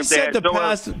 Nobody said to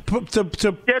pass to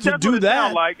do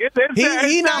that. Like.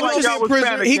 He's not going to be a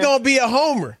prisoner. He's going to be a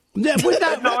homer. Yeah, we're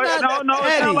not, no.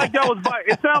 It sounded like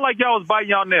y'all was biting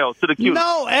y'all nails to the cue.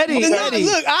 No, Eddie.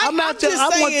 Look, I'm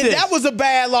just saying that was a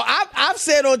bad law. I've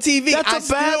said on TV, I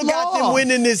still got them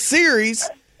winning this series,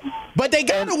 but they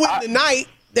got to win tonight.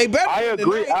 They better.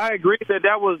 I agree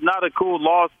that was not a cool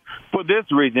loss for this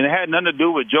reason. It had nothing to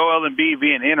do with Joel Embiid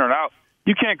being in or out.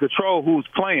 You can't control who's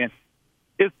playing.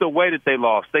 It's the way that they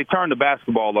lost. They turned the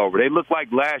basketball over. They looked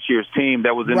like last year's team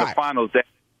that was in the finals that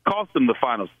cost them the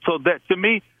finals. So that, to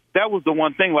me, that was the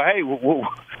one thing. Like, hey,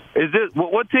 is this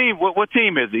what team? What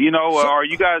team is it? You know, are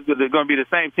you guys going to be the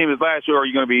same team as last year, or are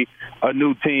you going to be a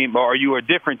new team, or are you a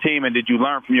different team? And did you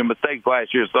learn from your mistakes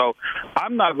last year? So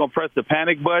I'm not going to press the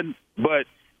panic button. But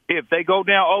if they go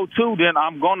down 0-2, then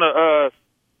I'm gonna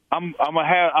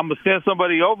send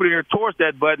somebody over there towards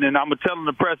that button, and I'm gonna tell them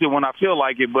to press it when I feel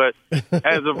like it. But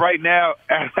as of right now,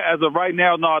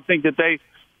 no, I think that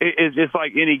it's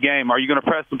like any game. Are you going to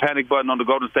press the panic button on the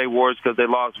Golden State Warriors because they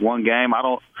lost one game?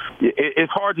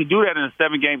 It's hard to do that in a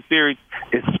 7-game series,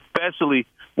 especially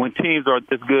when teams are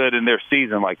this good in their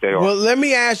season like they are. Well, let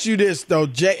me ask you this, though,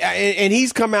 Jay, and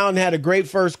he's come out and had a great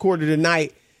first quarter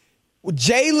tonight.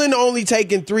 Jalen only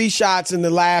taking 3 shots in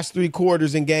the last 3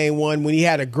 quarters in game 1 when he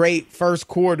had a great first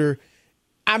quarter.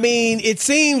 I mean, it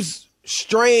seems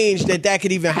strange that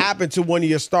could even happen to one of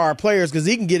your star players because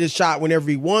he can get his shot whenever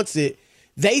he wants it.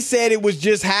 They said it was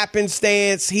just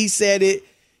happenstance. He said it.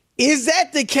 Is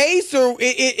that the case? Or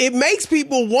it makes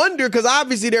people wonder because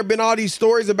obviously there have been all these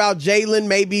stories about Jalen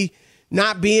maybe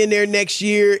not being there next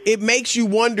year. It makes you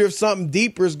wonder if something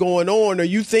deeper is going on, or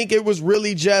you think it was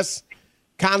really just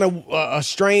kind of a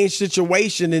strange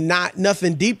situation and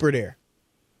nothing deeper there.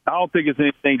 I don't think it's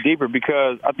anything deeper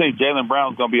because I think Jaylen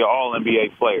Brown's going to be an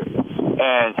All-NBA player.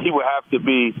 And he would have to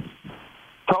be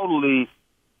totally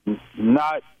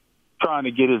not trying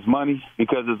to get his money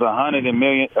because it's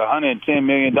 $110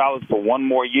 million for one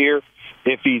more year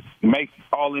if he makes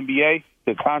All-NBA,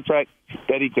 the contract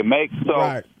that he can make. So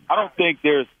I don't think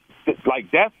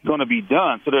that's going to be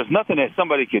done. So there's nothing that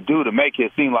somebody could do to make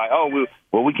it seem like,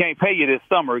 we can't pay you this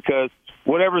summer because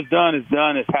whatever's done is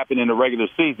done. It's happened in the regular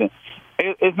season.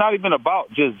 It's not even about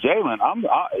just Jalen.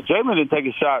 Jalen didn't take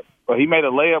a shot. He made a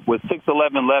layup with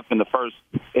 6:11 left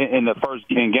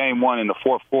in game 1 in the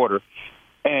fourth quarter,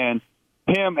 and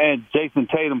him and Jason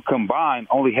Tatum combined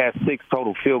only had 6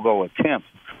 total field goal attempts.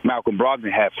 Malcolm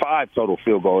Brogdon had 5 total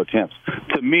field goal attempts.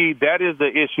 To me, that is the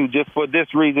issue just for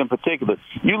this reason in particular.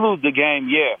 You lose the game,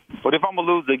 yeah. But if I'm going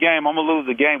to lose the game, I'm going to lose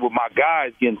the game with my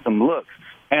guys getting some looks.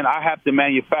 And I have to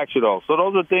manufacture those. So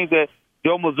those are things that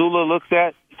Joe Mazzulla looks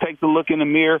at, takes a look in the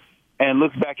mirror, and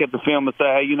looks back at the film and say,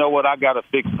 hey, you know what, I got to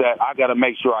fix that. I got to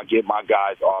make sure I get my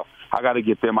guys off. I got to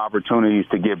get them opportunities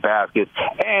to get baskets.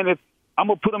 And if I'm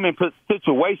going to put them in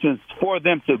situations for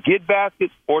them to get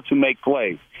baskets or to make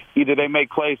plays. Either they make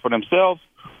plays for themselves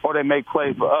or they make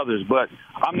plays for others. But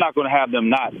I'm not going to have them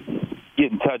not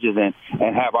getting touches and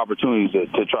have opportunities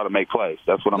to try to make plays.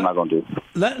 That's what I'm not going to do.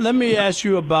 Let me ask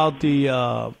you about the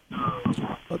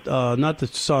not the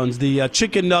Suns, the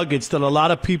chicken nuggets that a lot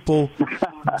of people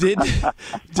didn't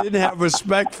have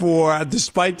respect for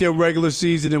despite their regular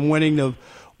season and winning the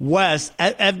West.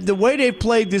 The way they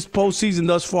played this postseason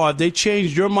thus far, have they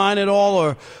changed your mind at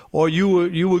all, or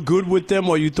you were good with them,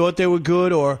 or you thought they were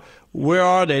good, or where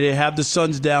are they? They have the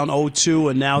Suns down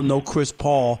 0-2 and now no Chris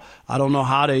Paul. I don't know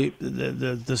how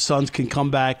the Suns can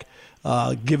come back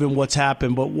given what's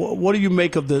happened. But what do you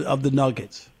make of the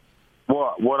Nuggets?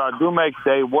 Well, what I do make,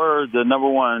 they were the number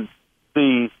 1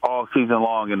 seed all season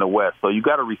long in the West, so you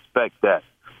got to respect that.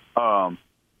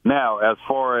 Now, as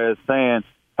far as saying,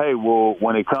 hey, well,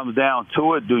 when it comes down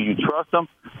to it, do you trust them?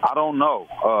 I don't know.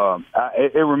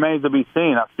 It remains to be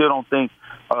seen. I still don't think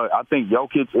I think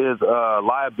Jokic is a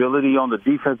liability on the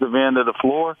defensive end of the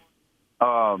floor.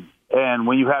 And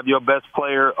when you have your best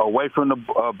player away from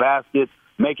the basket,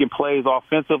 making plays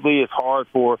offensively, it's hard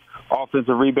for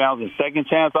offensive rebounds and second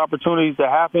chance opportunities to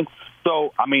happen.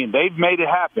 So, I mean, they've made it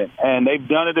happen, and they've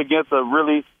done it against a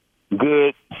really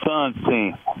good Suns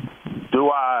team. Do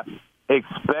I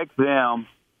expect them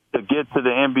to get to the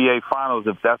NBA Finals,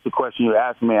 if that's the question you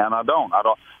ask me? And I don't.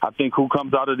 I think who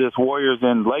comes out of this Warriors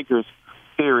and Lakers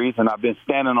series, and I've been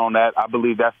standing on that, I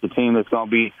believe that's the team that's going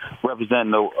to be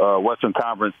representing the Western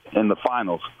Conference in the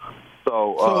Finals.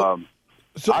 So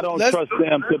I don't trust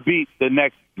them to beat the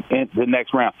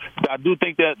next round. I do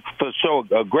think that for sure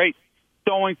a great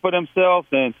showing for themselves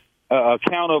and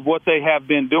account of what they have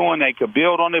been doing, they could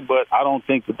build on it, but I don't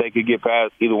think that they could get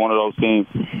past either one of those teams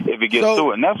if it gets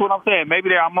to it. And that's what I'm saying. Maybe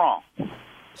I'm wrong.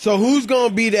 So who's going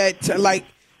to be that?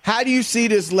 How do you see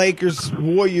this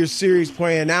Lakers-Warriors series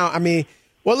playing out? I mean,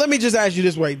 Well, let me just ask you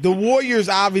this way. The Warriors,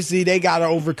 obviously, they got to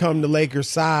overcome the Lakers'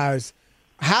 size.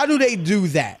 How do they do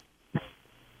that?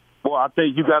 Well, I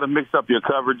think you got to mix up your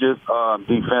coverages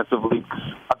defensively.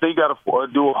 I think you got to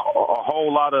do a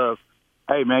whole lot of,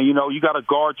 hey, man, you got to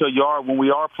guard your yard when we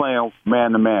are playing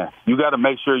man-to-man. You got to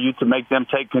make sure to make them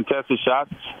take contested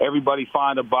shots. Everybody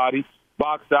find a body,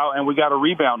 box out, and we got to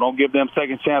rebound. Don't give them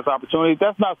second-chance opportunities.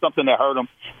 That's not something that hurt them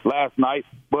last night.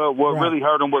 But what really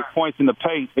hurt them was points in the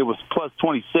paint. It was plus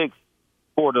 26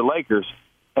 for the Lakers.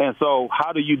 And so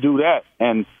how do you do that?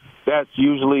 And that's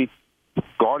usually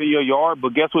guarding your yard,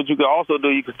 but guess what you could also do?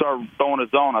 You could start throwing a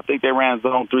zone. I think they ran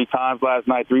zone 3 times last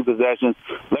night, 3 possessions.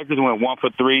 Lakers went 1 for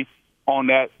 3 on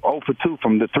that, 0 for 2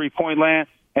 from the three-point land,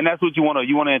 and that's what you want to.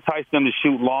 You want to entice them to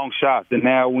shoot long shots. And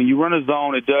now when you run a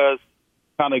zone, it does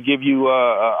kind of give you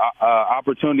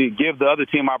opportunity, give the other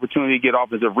team opportunity to get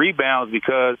offensive rebounds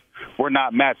because we're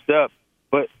not matched up.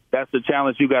 But that's the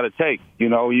challenge you got to take. You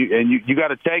got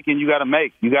to take and you got to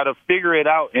make. You got to figure it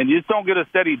out, and you just don't get a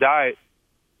steady diet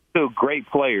to great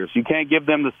players. You can't give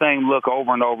them the same look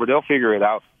over and over. They'll figure it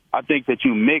out. I think that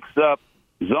you mix up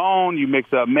zone, you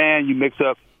mix up man, you mix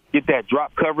up, get that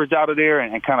drop coverage out of there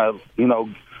and kind of, get a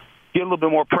little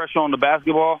bit more pressure on the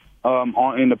basketball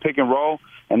in the pick and roll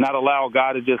and not allow a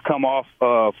guy to just come off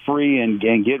free and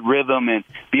get rhythm and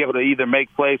be able to either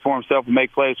make plays for himself or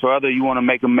make plays for others. You want to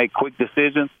make them make quick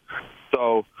decisions.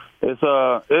 So it's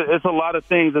a lot of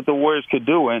things that the Warriors could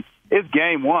do, and it's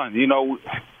game one.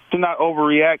 To not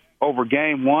overreact over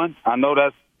game one. I know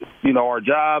that's, our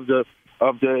job to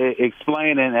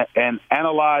explain and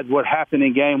analyze what happened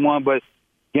in game one, but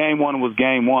game one was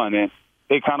game one, and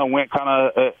it kind of went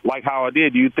like how I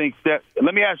did. Do you think Steph –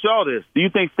 let me ask y'all this. Do you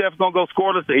think Steph's going to go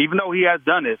scoreless, even though he has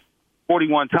done this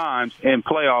 41 times in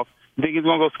playoffs? You think he's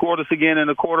going to go scoreless again in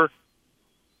the quarter?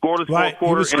 Scoreless for a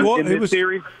quarter in this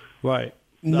series? Right.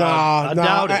 No, I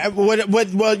doubt it.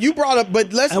 Well, you brought up,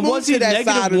 but let's move to that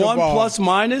side of the ball. -1 plus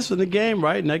minus in the game,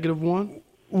 right? -1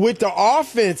 with the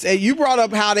offense, and you brought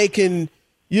up how they can,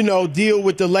 deal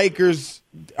with the Lakers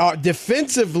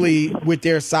defensively with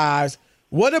their size.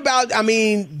 What about?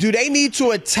 Do they need to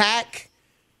attack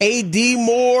AD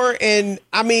more? And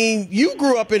you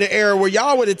grew up in an era where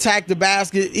y'all would attack the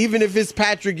basket, even if it's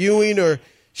Patrick Ewing or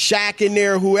Shaq in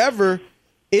there, whoever.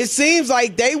 It seems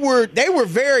like they were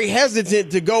very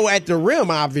hesitant to go at the rim,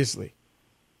 obviously.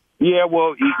 Yeah,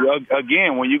 well,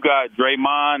 again, when you got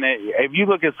Draymond, if you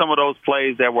look at some of those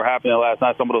plays that were happening last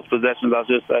night, some of those possessions, I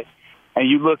should say, and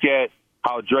you look at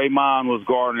how Draymond was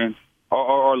guarding,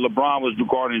 or LeBron was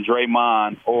guarding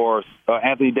Draymond, or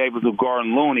Anthony Davis was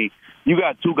guarding Looney, you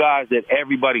got 2 guys that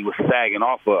everybody was sagging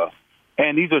off of.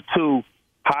 And these are 2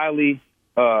 highly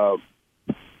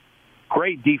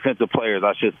great defensive players,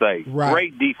 I should say. Right.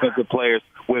 Great defensive players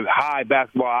with high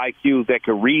basketball IQs that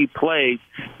can read plays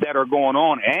that are going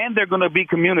on, and they're going to be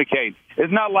communicating.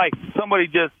 It's not like somebody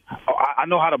just, I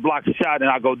know how to block a shot, and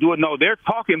I go do it. No, they're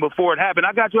talking before it happened.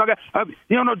 I got you. Drop.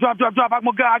 I'm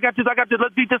a guy. I got this.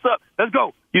 Let's beat this up. Let's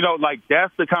go.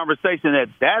 That's the conversation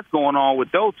that's going on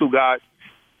with those 2 guys.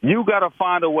 You got to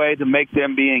find a way to make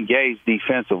them be engaged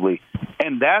defensively.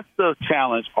 And that's the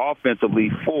challenge offensively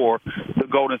for the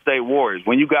Golden State Warriors.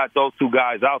 When you got those 2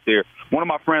 guys out there, one of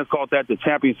my friends called that the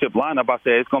championship lineup. I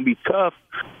said it's going to be tough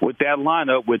with that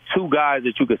lineup with 2 guys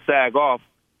that you could sag off.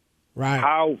 Right.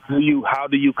 How do you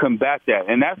combat that?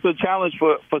 And that's the challenge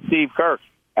for Steve Kerr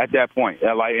at that point.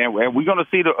 And we're going to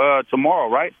see tomorrow,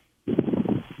 right?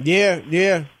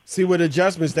 Yeah. See what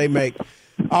adjustments they make.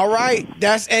 All right,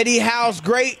 that's Eddie House.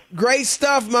 Great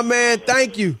stuff, my man.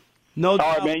 Thank you. No doubt.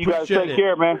 All right, man. You guys take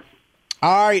care, man.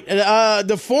 All right.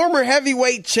 The former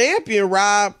heavyweight champion,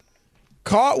 Rob,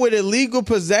 caught with illegal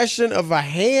possession of a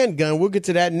handgun. We'll get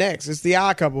to that next. It's the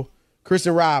Odd Couple. Chris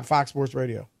and Rob, Fox Sports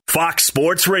Radio. Fox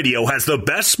Sports Radio has the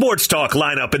best sports talk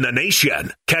lineup in the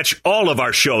nation. Catch all of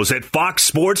our shows at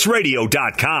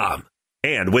foxsportsradio.com.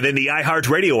 And within the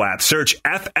iHeartRadio app, search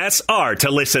FSR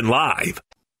to listen live.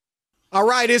 All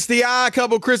right, it's the Odd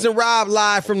Couple, Chris and Rob,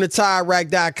 live from the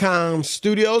TireRack.com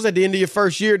studios. At the end of your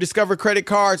first year, Discover Credit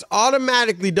Cards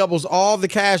automatically doubles all the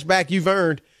cash back you've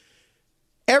earned.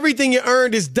 Everything you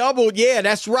earned is doubled. Yeah,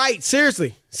 that's right.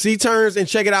 Seriously. See terms and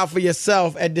check it out for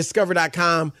yourself at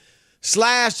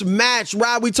discover.com/match.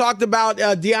 Rob, we talked about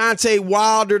Deontay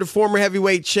Wilder, the former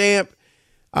heavyweight champ,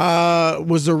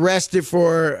 was arrested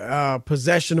for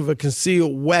possession of a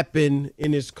concealed weapon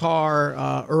in his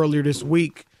car earlier this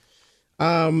week.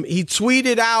 He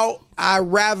tweeted out, "I'd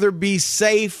rather be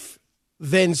safe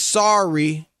than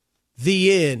sorry,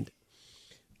 the end."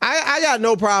 I got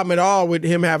no problem at all with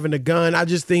him having a gun. I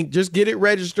just think just get it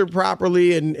registered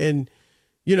properly and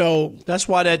that's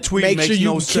why that tweet make makes sure you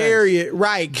no sense. carry it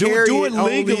right. Do it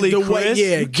legally,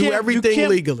 Chris. Do everything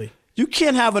legally. You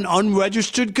can't have an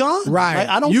unregistered gun, right?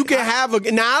 Like, you can have a.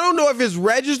 Now I don't know if it's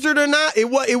registered or not. It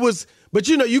was, but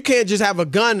you can't just have a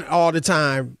gun all the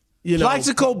time.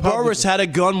 Plaxico Burress had a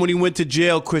gun when he went to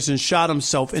jail, Chris, and shot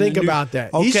himself. Think about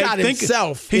that. Okay? He shot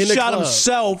himself. He shot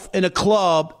himself in a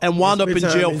club and wound up in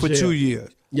jail for 2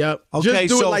 years. Yep. Okay,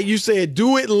 just do it like you said.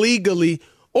 Do it legally,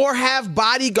 or have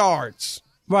bodyguards.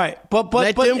 Right, but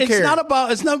it's not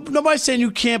about. It's not. Nobody's saying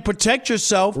you can't protect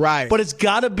yourself. Right, but it's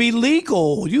got to be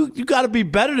legal. You got to be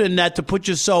better than that to put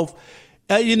yourself,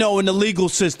 in the legal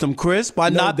system, Chris. By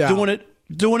not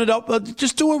doing it up.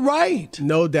 Just do it right.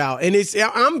 No doubt. And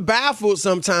I'm baffled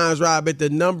sometimes, Rob, at the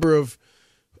number of,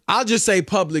 I'll just say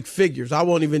public figures. I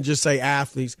won't even just say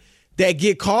athletes that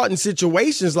get caught in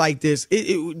situations like this.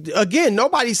 Again,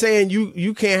 nobody's saying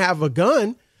you can't have a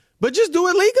gun, but just do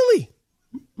it legally.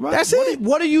 Right. That's it.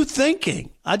 What are you thinking?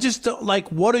 I just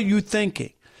don't, what are you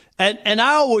thinking? And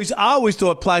I always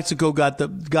thought Plaxico got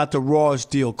the rawest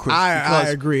deal, Chris. I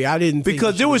agree. I didn't think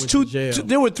because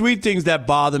there were three things that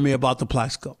bothered me about the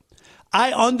Plaxico.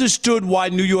 I understood why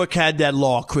New York had that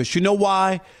law, Chris. You know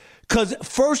why? Because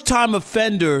first-time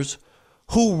offenders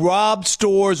who robbed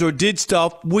stores or did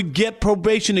stuff would get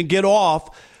probation and get off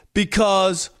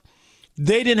because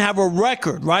they didn't have a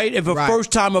record, right? If a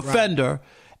first-time offender. Right.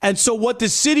 And so what the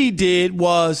city did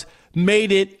was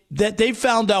made it that they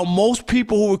found out most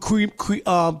people who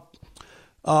were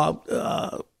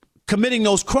committing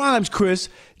those crimes, Chris,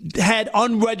 had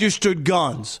unregistered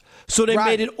guns. So they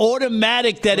made it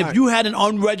automatic that if you had an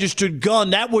unregistered gun,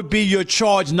 that would be your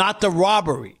charge, not the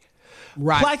robbery.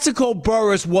 Right. Plaxico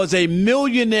Burress was a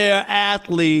millionaire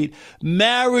athlete,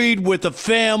 married with a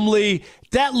family.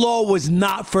 That law was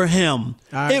not for him.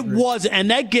 It wasn't. And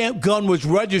that gun was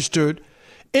registered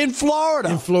in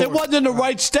Florida. It wasn't in the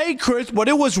right state, Chris, but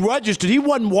it was registered. He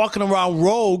wasn't walking around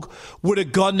rogue with a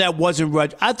gun that wasn't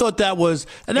registered. I thought that was,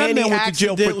 and that man went to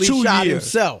jail for 2 years. Shot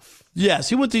himself. Yes,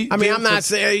 he went to. I mean, I'm not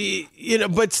saying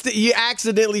but he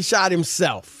accidentally shot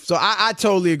himself. So I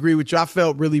totally agree with you. I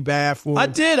felt really bad for him. I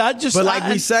did. But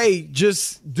we say,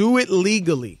 just do it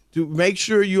legally. Make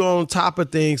sure you're on top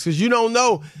of things because you don't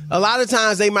know. A lot of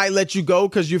times they might let you go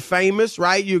because you're famous,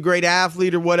 right? You're a great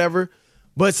athlete or whatever.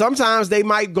 But sometimes they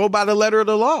might go by the letter of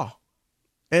the law.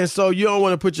 And so you don't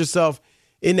want to put yourself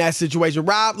in that situation.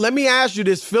 Rob, let me ask you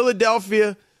this.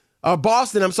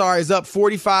 Boston, is up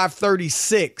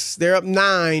 45-36. They're up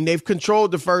 9. They've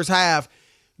controlled the first half.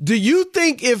 Do you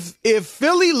think if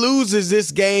Philly loses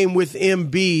this game with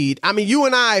Embiid, I mean, you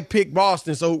and I picked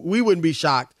Boston, so we wouldn't be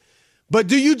shocked. But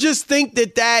do you just think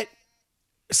that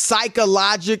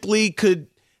psychologically could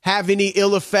have any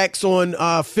ill effects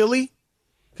on Philly?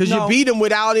 Because you beat him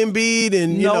without Embiid,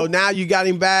 and now you got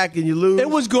him back and you lose. It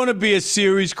was going to be a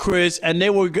series, Chris, and they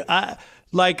were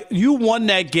you won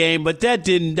that game, but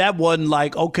that wasn't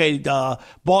like, okay,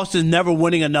 Boston's never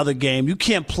winning another game. You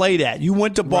can't play that. You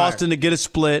went to Boston to get a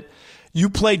split. You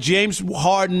played James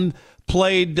Harden,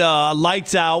 played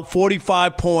lights out,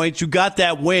 45 points. You got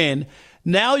that win.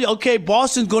 Now, okay,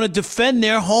 Boston's going to defend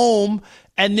their home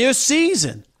and their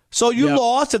season. So you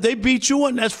lost. If they beat you,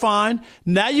 and that's fine.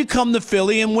 Now you come to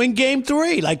Philly and win Game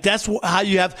 3. That's how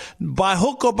you have, by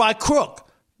hook or by crook.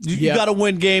 You got to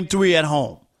win Game 3 at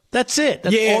home. That's it.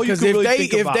 That's all you can really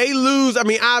think about. If they lose, I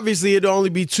mean, obviously it'd only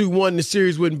be 2-1. The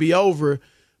series wouldn't be over.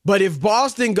 But if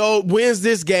Boston wins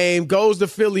this game, goes to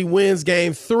Philly, wins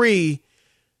Game 3,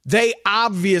 they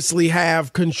obviously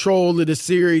have control of the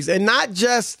series. And not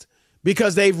just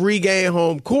because they've regained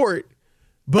home court,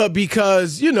 but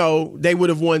because, they would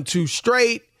have won 2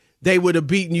 straight. They would have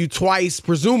beaten you twice,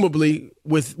 presumably,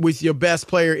 with your best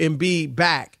player, Embiid,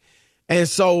 back. And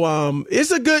so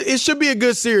it should be a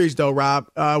good series, though, Rob.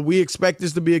 We expect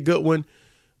this to be a good one.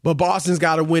 But Boston's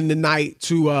got to win tonight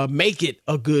to make it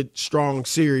a good, strong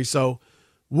series. So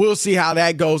we'll see how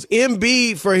that goes.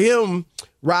 Embiid, for him,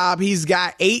 Rob, he's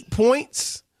got 8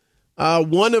 points,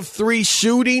 1 of 3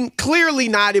 shooting. Clearly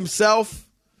not himself.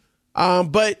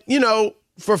 But,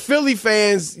 for Philly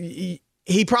fans,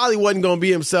 he probably wasn't going to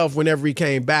be himself whenever he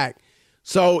came back.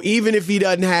 So even if he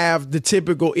doesn't have the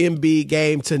typical Embiid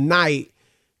game tonight,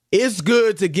 it's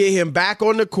good to get him back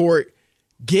on the court,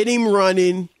 get him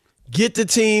running, get the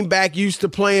team back used to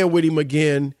playing with him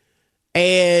again,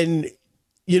 and,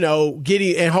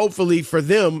 and hopefully for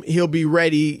them, he'll be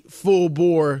ready full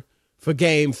bore for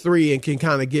Game 3 and can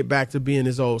kind of get back to being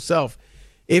his old self.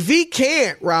 If he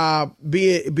can't, Rob,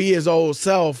 be his old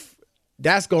self,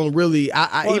 that's going to really,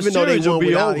 even though they won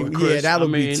without him, that'll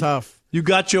be tough. You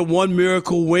got your one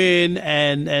miracle win,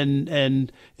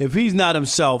 and if he's not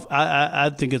himself, I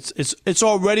think it's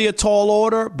already a tall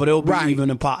order, but it'll be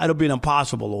it'll be an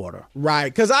impossible order. Right,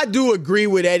 because I do agree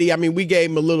with Eddie. I mean, we gave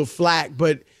him a little flack,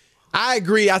 but I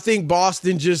agree. I think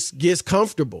Boston just gets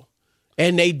comfortable,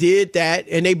 and they did that,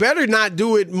 and they better not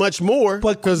do it much more.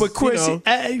 But Chris,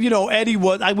 Eddie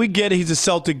was. We get it; he's a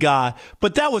Celtic guy,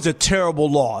 but that was a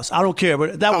terrible loss. I don't care,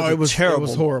 but that was terrible. It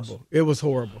was horrible. Loss. It was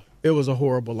horrible. It was a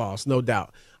horrible loss, no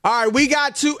doubt. All right, we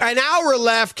got an hour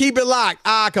left. Keep it locked.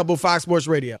 Couple Fox Sports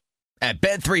Radio. At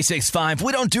Bet365,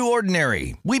 we don't do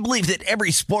ordinary. We believe that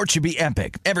every sport should be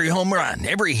epic. Every home run,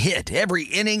 every hit, every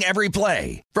inning, every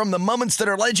play. From the moments that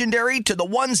are legendary to the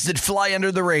ones that fly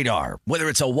under the radar. Whether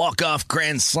it's a walk-off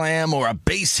grand slam or a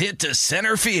base hit to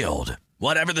center field.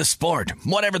 Whatever the sport,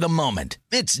 whatever the moment.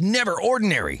 It's never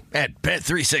ordinary at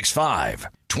Bet365.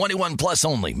 21 plus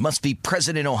only. Must be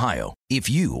present in Ohio. If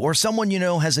you or someone you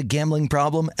know has a gambling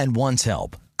problem and wants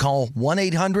help, call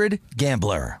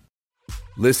 1-800-GAMBLER.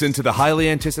 Listen to the highly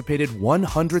anticipated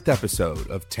 100th episode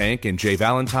of Tank and Jay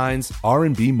Valentine's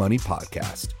R&B Money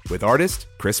Podcast with artist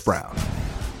Chris Brown.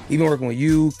 Even working with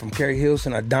you, from Carrie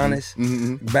Hilson, Adonis.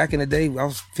 Back in the day, I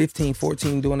was 15,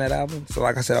 14 doing that album. So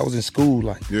like I said, I was in school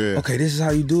okay, this is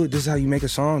how you do it. This is how you make a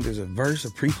song. There's a verse,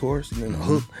 a pre-chorus, and then a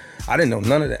hook. I didn't know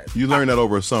none of that. You learned that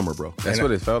over a summer, bro. That's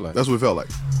what it felt like. That's what it felt like.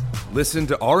 Listen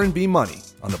to R&B Money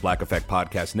on the Black Effect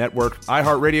Podcast Network,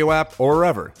 iHeartRadio app, or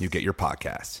wherever you get your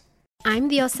podcasts.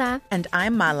 I'm Diosa. And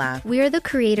I'm Mala. We are the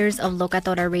creators of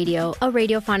Locatora Radio, a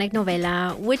radiophonic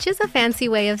novela, which is a fancy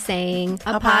way of saying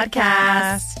a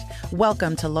podcast.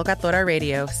 Welcome to Locatora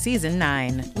Radio, Season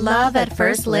 9. Love at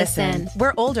first listen.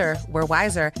 We're older, we're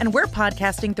wiser, and we're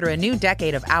podcasting through a new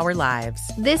decade of our lives.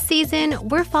 This season,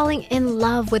 we're falling in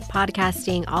love with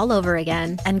podcasting all over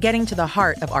again. And getting to the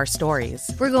heart of our stories.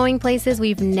 We're going places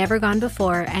we've never gone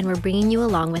before, and we're bringing you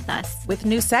along with us. With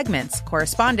new segments,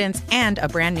 correspondence, and a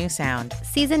brand new sound.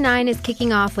 Season 9 is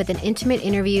kicking off with an intimate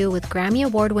interview with Grammy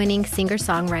Award-winning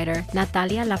singer-songwriter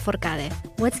Natalia Lafourcade.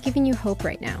 What's giving you hope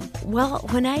right now? Well,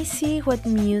 when I see what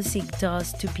music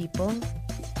does to people,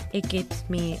 it gives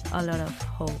me a lot of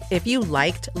hope. If you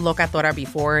liked Locatora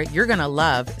before, you're going to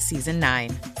love Season 9.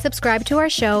 Subscribe to our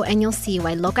show and you'll see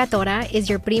why Locatora is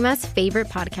your prima's favorite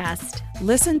podcast.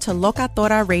 Listen to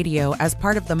Locatora Radio as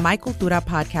part of the My Cultura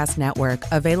Podcast Network,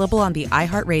 available on the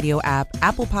iHeartRadio app,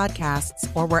 Apple Podcasts,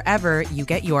 or wherever you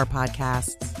get your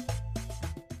podcasts.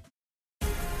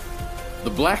 The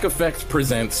Black Effect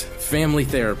presents Family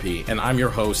Therapy, and I'm your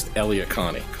host, Elliot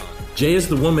Connie. Jay is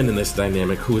the woman in this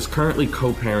dynamic who is currently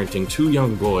co-parenting 2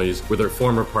 young boys with her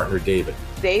former partner, David.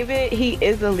 David, he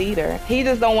is a leader. He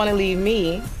just don't want to leave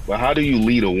me. But how do you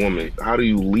lead a woman? How do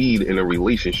you lead in a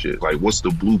relationship? Like, what's the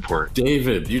blueprint?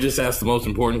 David, you just asked the most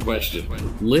important question.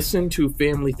 Listen to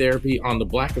Family Therapy on the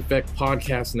Black Effect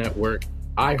Podcast Network,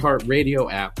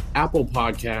 iHeartRadio app, Apple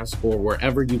Podcasts, or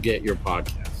wherever you get your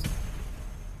podcasts.